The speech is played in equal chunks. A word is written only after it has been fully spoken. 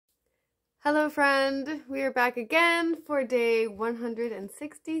Hello friend, we are back again for day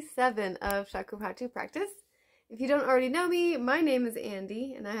 167 of Shakuhachi practice. If you don't already know me, my name is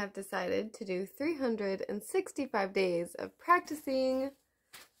Andy and I have decided to do 365 days of practicing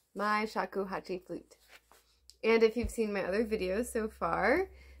my Shakuhachi flute. And if you've seen my other videos so far,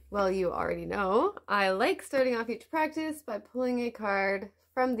 well, you already know, I like starting off each practice by pulling a card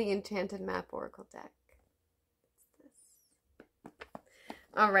from the Enchanted Map Oracle deck.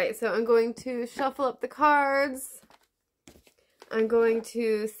 Alright, so I'm going to shuffle up the cards. I'm going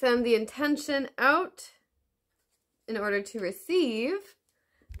to send the intention out in order to receive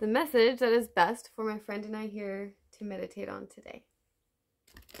the message that is best for my friend and I here to meditate on today.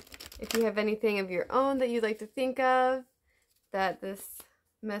 If you have anything of your own that you'd like to think of, that this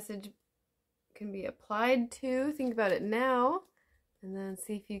message can be applied to, think about it now, and then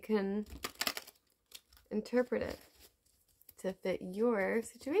see if you can interpret it to fit your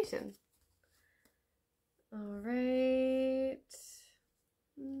situation. All right.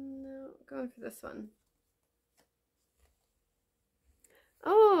 No, going for this one.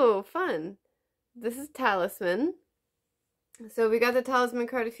 Oh, fun. This is Talisman. So we got the Talisman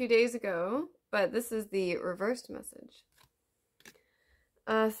card a few days ago, but this is the reversed message.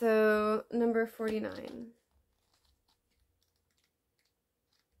 So number 49.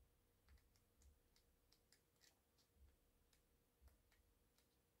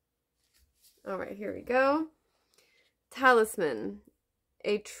 All right, here we go. Talisman.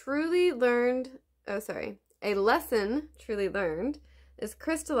 A lesson truly learned is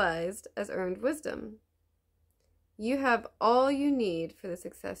crystallized as earned wisdom. You have all you need for the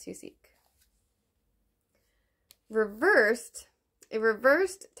success you seek. A reversed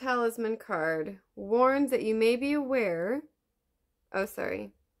talisman card warns that you may be aware. A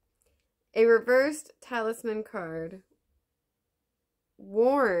reversed talisman card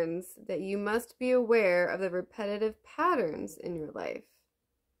warns that you must be aware of the repetitive patterns in your life.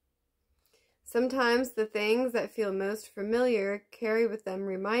 Sometimes the things that feel most familiar carry with them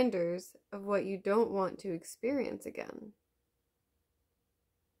reminders of what you don't want to experience again.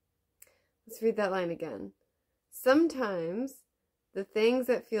 Let's read that line again. Sometimes the things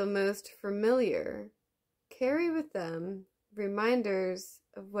that feel most familiar carry with them reminders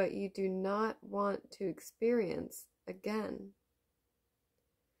of what you do not want to experience again.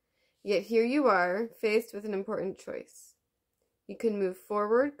 Yet here you are, faced with an important choice. You can move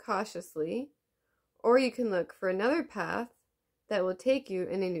forward cautiously, or you can look for another path that will take you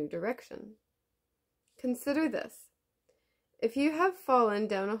in a new direction. Consider this. If you have fallen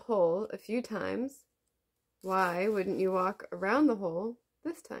down a hole a few times, why wouldn't you walk around the hole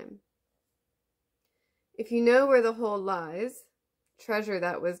this time? If you know where the hole lies, treasure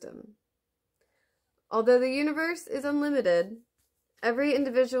that wisdom. Although the universe is unlimited, every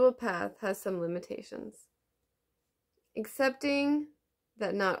individual path has some limitations. Accepting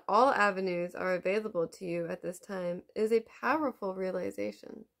that not all avenues are available to you at this time is a powerful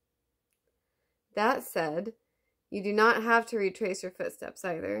realization. That said, you do not have to retrace your footsteps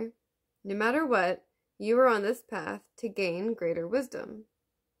either. No matter what, you are on this path to gain greater wisdom,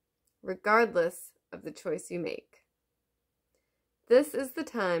 regardless of the choice you make. This is the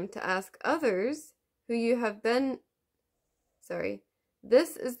time to ask others who have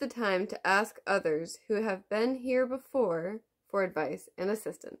been here before for advice and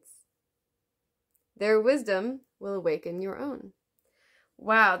assistance. Their wisdom will awaken your own.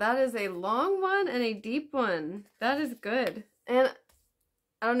 Wow, that is a long one and a deep one. That is good. And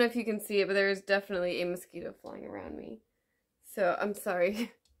I don't know if you can see it, but there is definitely a mosquito flying around me. So I'm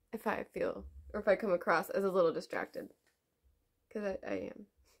sorry if I feel, or if I come across as a little distracted, because I am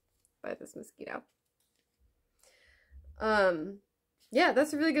by this mosquito. Yeah,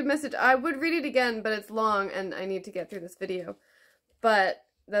 that's a really good message. I would read it again, but it's long and I need to get through this video. But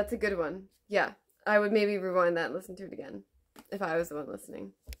that's a good one. Yeah, I would maybe rewind that and listen to it again if I was the one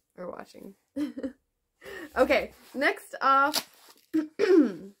listening or watching. Okay, next off,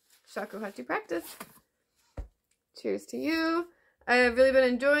 Shakuhachi practice. Cheers to you. I have really been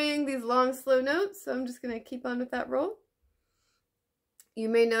enjoying these long, slow notes, so I'm just going to keep on with that roll. You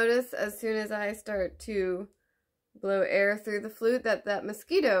may notice as soon as I start to blow air through the flute that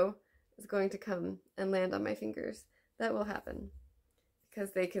mosquito is going to come and land on my fingers. That will happen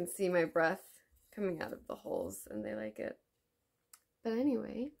because they can see my breath coming out of the holes and they like it. But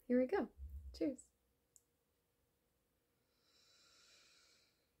anyway, here we go. Cheers.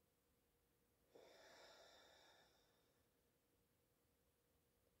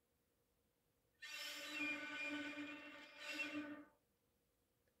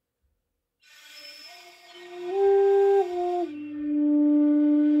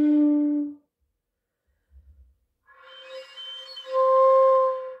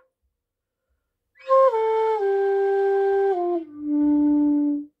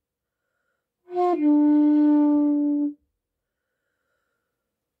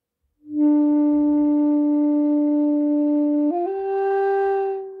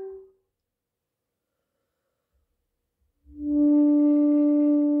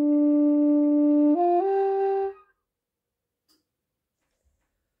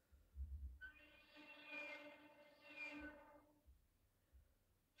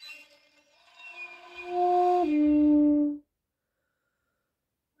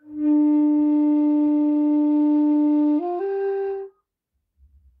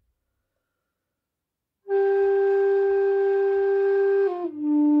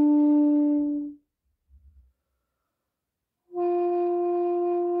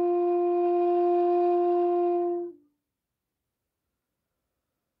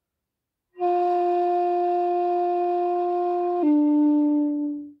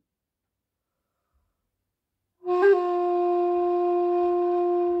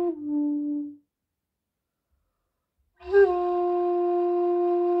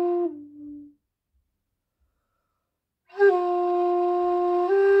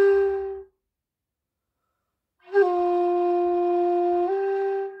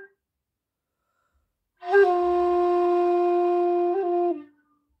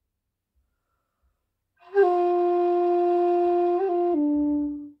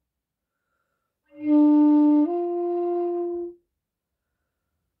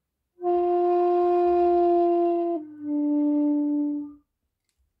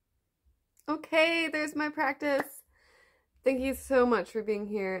 here's my practice. Thank you so much for being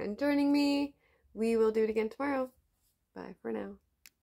here and joining me. We will do it again tomorrow. Bye for now.